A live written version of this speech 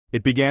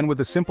It began with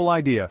a simple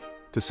idea: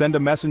 to send a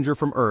messenger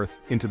from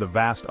Earth into the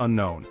vast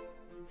unknown.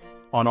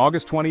 On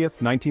August 20th,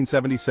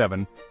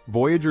 1977,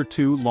 Voyager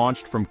 2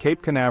 launched from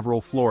Cape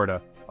Canaveral,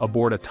 Florida,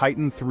 aboard a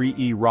Titan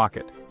IIIe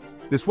rocket.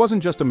 This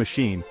wasn't just a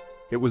machine,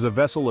 it was a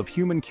vessel of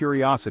human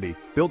curiosity,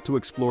 built to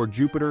explore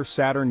Jupiter,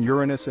 Saturn,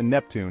 Uranus, and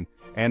Neptune,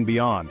 and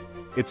beyond.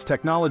 Its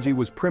technology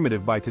was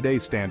primitive by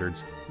today's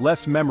standards: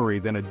 less memory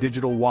than a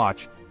digital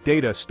watch,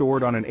 data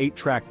stored on an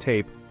 8-track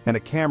tape, and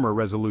a camera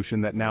resolution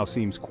that now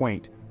seems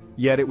quaint.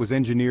 Yet it was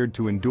engineered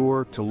to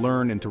endure, to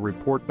learn, and to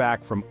report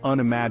back from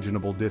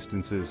unimaginable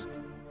distances.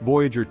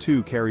 Voyager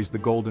 2 carries the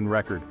golden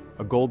record,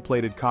 a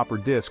gold-plated copper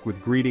disc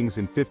with greetings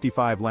in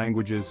 55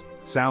 languages,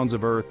 sounds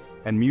of Earth,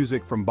 and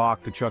music from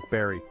Bach to Chuck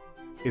Berry.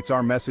 It's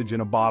our message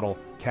in a bottle,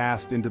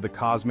 cast into the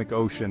cosmic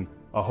ocean,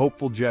 a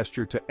hopeful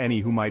gesture to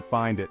any who might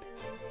find it.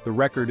 The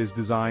record is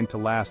designed to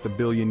last 1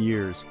 billion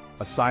years,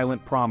 a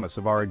silent promise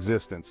of our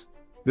existence.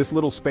 This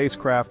little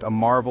spacecraft, a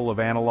marvel of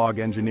analog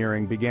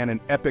engineering, began an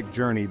epic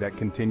journey that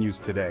continues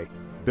today.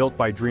 Built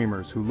by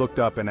dreamers who looked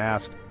up and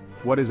asked,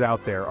 "What is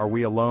out there? Are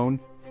we alone?"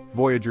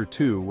 Voyager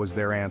 2 was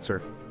their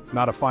answer.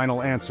 Not a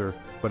final answer,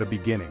 but a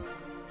beginning.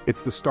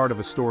 It's the start of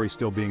a story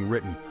still being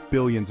written,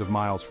 billions of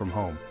miles from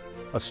home.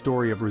 A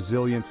story of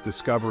resilience,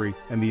 discovery,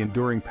 and the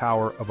enduring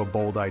power of a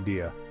bold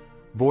idea.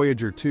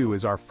 Voyager 2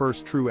 is our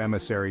first true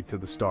emissary to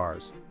the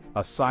stars,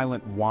 a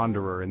silent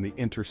wanderer in the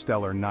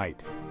interstellar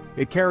night.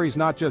 It carries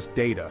not just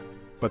data,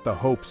 but the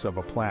hopes of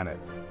a planet.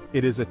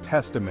 It is a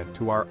testament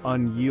to our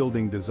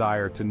unyielding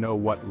desire to know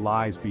what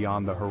lies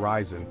beyond the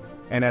horizon,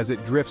 and as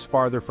it drifts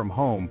farther from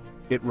home,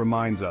 it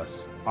reminds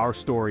us, our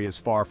story is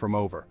far from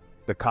over.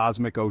 The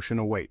cosmic ocean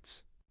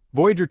awaits.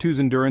 Voyager 2's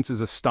endurance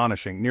is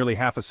astonishing, nearly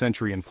half a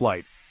century in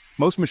flight.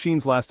 Most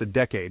machines last a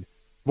decade.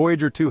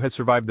 Voyager 2 has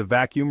survived the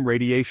vacuum,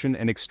 radiation,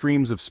 and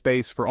extremes of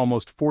space for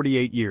almost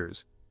 48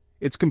 years.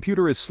 Its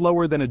computer is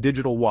slower than a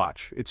digital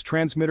watch, its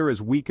transmitter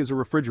as weak as a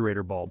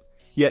refrigerator bulb.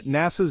 Yet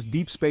NASA's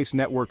Deep Space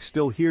Network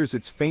still hears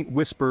its faint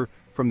whisper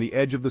from the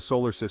edge of the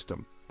solar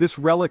system. This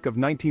relic of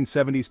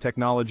 1970s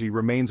technology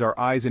remains our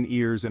eyes and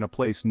ears in a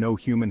place no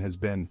human has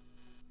been.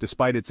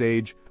 Despite its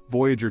age,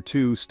 Voyager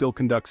 2 still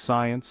conducts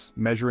science,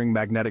 measuring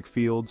magnetic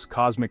fields,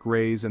 cosmic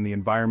rays, and the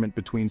environment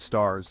between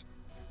stars.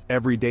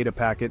 Every data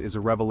packet is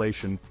a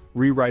revelation,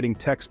 rewriting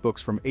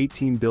textbooks from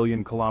 18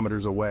 billion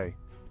kilometers away.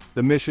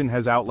 The mission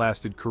has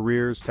outlasted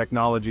careers,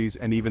 technologies,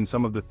 and even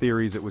some of the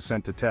theories it was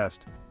sent to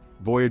test.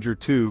 Voyager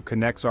 2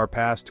 connects our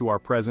past to our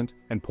present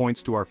and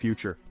points to our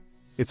future.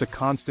 It's a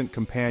constant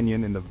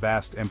companion in the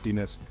vast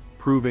emptiness,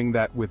 proving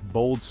that with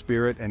bold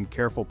spirit and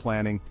careful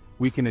planning,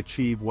 we can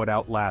achieve what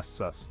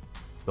outlasts us.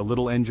 The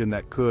little engine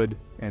that could,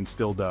 and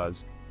still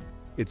does.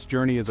 Its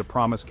journey is a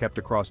promise kept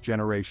across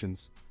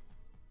generations.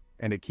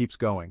 And it keeps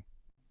going.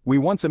 We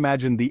once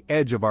imagined the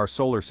edge of our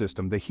solar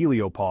system, the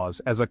heliopause,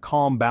 as a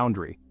calm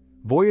boundary.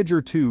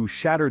 Voyager 2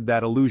 shattered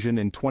that illusion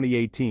in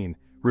 2018,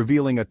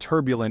 revealing a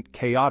turbulent,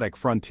 chaotic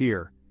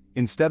frontier.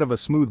 Instead of a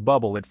smooth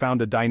bubble, it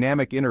found a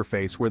dynamic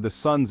interface where the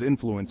sun's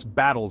influence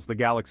battles the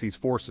galaxy's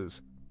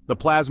forces. The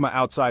plasma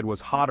outside was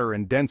hotter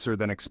and denser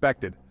than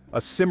expected, a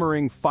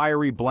simmering,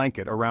 fiery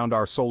blanket around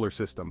our solar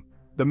system.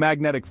 The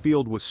magnetic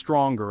field was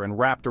stronger and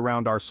wrapped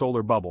around our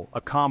solar bubble,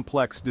 a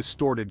complex,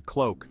 distorted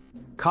cloak.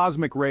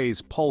 Cosmic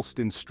rays pulsed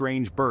in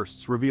strange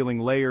bursts, revealing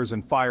layers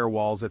and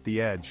firewalls at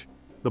the edge.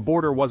 The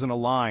border wasn't a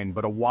line,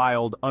 but a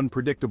wild,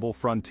 unpredictable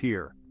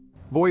frontier.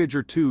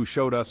 Voyager 2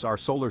 showed us our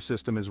solar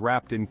system is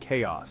wrapped in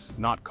chaos,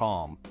 not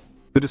calm.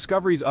 The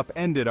discoveries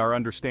upended our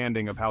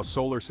understanding of how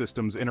solar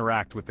systems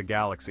interact with the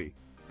galaxy.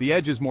 The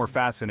edge is more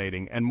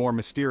fascinating and more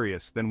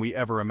mysterious than we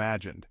ever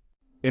imagined.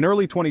 In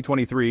early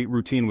 2023,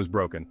 routine was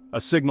broken. A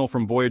signal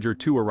from Voyager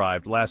 2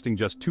 arrived, lasting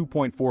just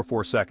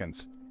 2.44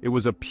 seconds. It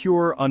was a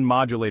pure,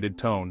 unmodulated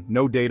tone,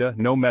 no data,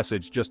 no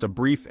message, just a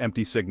brief,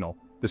 empty signal.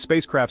 The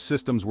spacecraft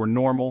systems were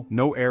normal,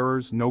 no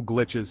errors, no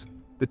glitches.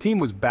 The team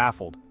was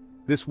baffled.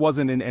 This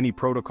wasn't in any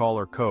protocol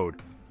or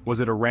code. Was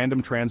it a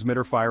random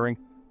transmitter firing?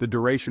 The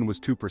duration was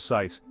too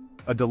precise.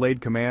 A delayed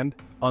command?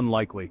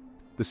 Unlikely.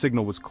 The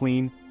signal was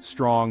clean,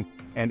 strong,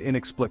 and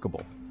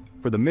inexplicable.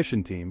 For the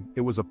mission team,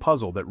 it was a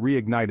puzzle that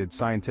reignited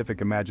scientific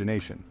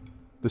imagination.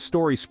 The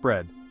story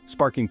spread,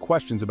 sparking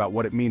questions about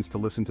what it means to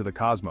listen to the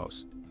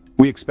cosmos.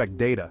 We expect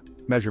data,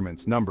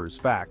 measurements, numbers,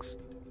 facts.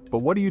 But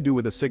what do you do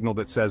with a signal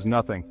that says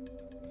nothing?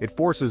 It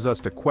forces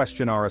us to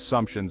question our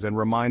assumptions and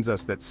reminds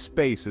us that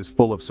space is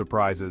full of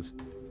surprises.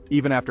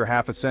 Even after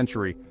half a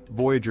century,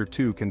 Voyager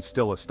 2 can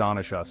still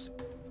astonish us.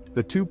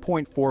 The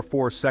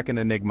 2.44-second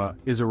enigma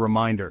is a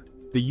reminder.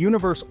 The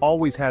universe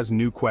always has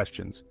new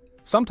questions.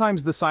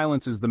 Sometimes the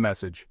silence is the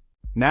message.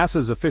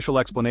 NASA's official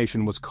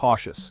explanation was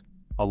cautious.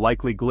 A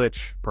likely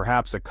glitch,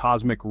 perhaps a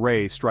cosmic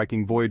ray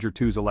striking Voyager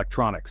 2's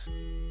electronics.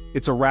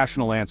 It's a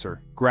rational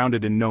answer,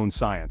 grounded in known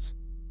science.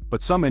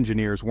 But some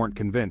engineers weren't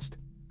convinced.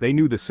 They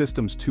knew the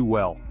systems too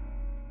well.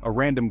 A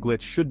random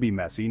glitch should be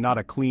messy, not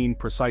a clean,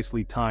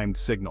 precisely timed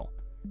signal.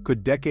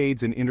 Could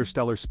decades in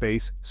interstellar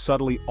space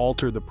subtly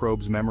alter the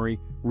probe's memory,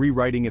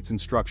 rewriting its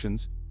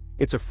instructions?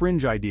 It's a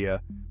fringe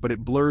idea, but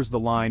it blurs the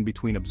line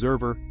between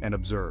observer and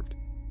observed.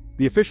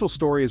 The official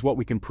story is what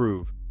we can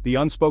prove. The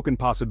unspoken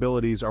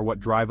possibilities are what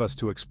drive us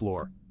to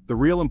explore. The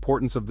real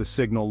importance of the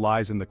signal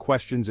lies in the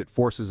questions it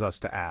forces us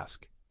to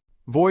ask.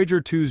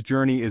 Voyager 2's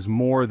journey is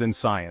more than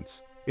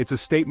science. It's a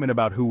statement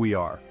about who we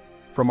are.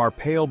 From our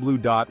pale blue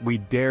dot, we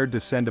dared to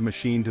send a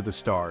machine to the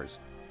stars.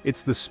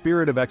 It's the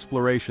spirit of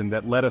exploration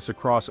that led us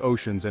across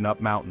oceans and up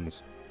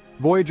mountains.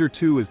 Voyager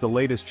 2 is the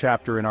latest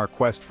chapter in our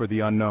quest for the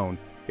unknown.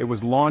 It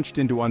was launched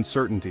into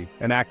uncertainty,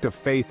 an act of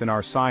faith in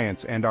our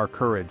science and our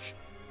courage.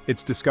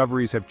 Its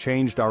discoveries have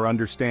changed our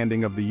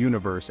understanding of the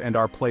universe and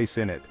our place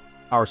in it.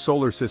 Our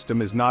solar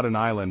system is not an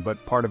island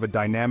but part of a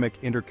dynamic,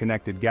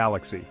 interconnected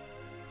galaxy.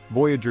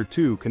 Voyager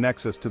 2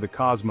 connects us to the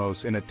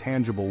cosmos in a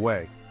tangible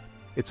way.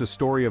 It's a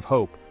story of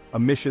hope, a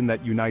mission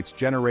that unites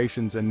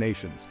generations and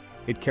nations.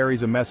 It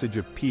carries a message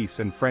of peace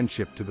and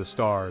friendship to the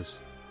stars.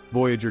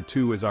 Voyager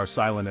 2 is our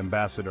silent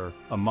ambassador,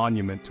 a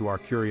monument to our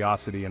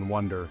curiosity and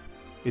wonder.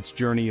 Its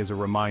journey is a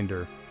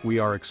reminder, we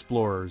are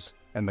explorers,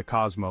 and the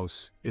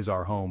cosmos is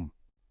our home.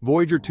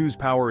 Voyager 2's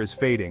power is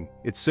fading,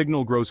 its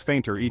signal grows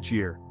fainter each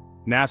year.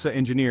 NASA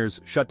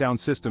engineers shut down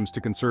systems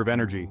to conserve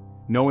energy,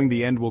 knowing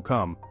the end will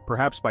come,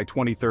 perhaps by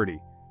 2030.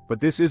 But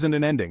this isn't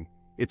an ending,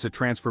 it's a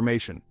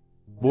transformation.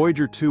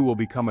 Voyager 2 will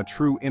become a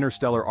true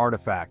interstellar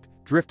artifact,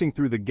 drifting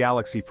through the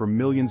galaxy for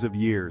millions of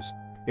years.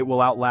 It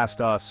will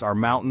outlast us, our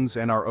mountains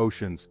and our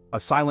oceans, a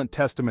silent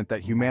testament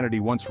that humanity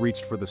once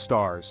reached for the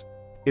stars.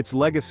 Its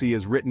legacy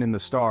is written in the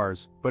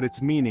stars, but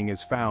its meaning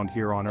is found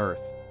here on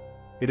Earth.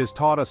 It has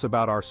taught us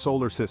about our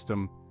solar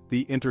system,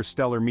 the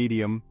interstellar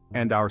medium,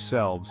 and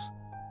ourselves.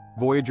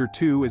 Voyager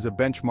 2 is a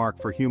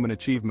benchmark for human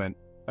achievement,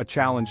 a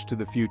challenge to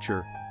the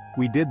future.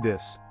 We did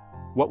this.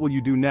 What will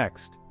you do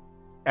next?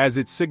 As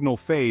its signal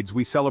fades,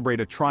 we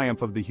celebrate a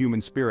triumph of the human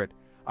spirit.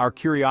 Our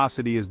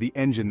curiosity is the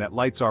engine that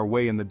lights our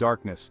way in the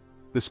darkness.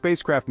 The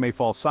spacecraft may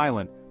fall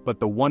silent, but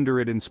the wonder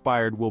it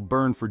inspired will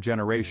burn for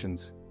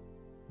generations.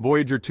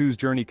 Voyager 2's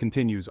journey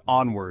continues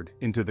onward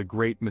into the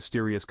great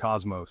mysterious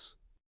cosmos.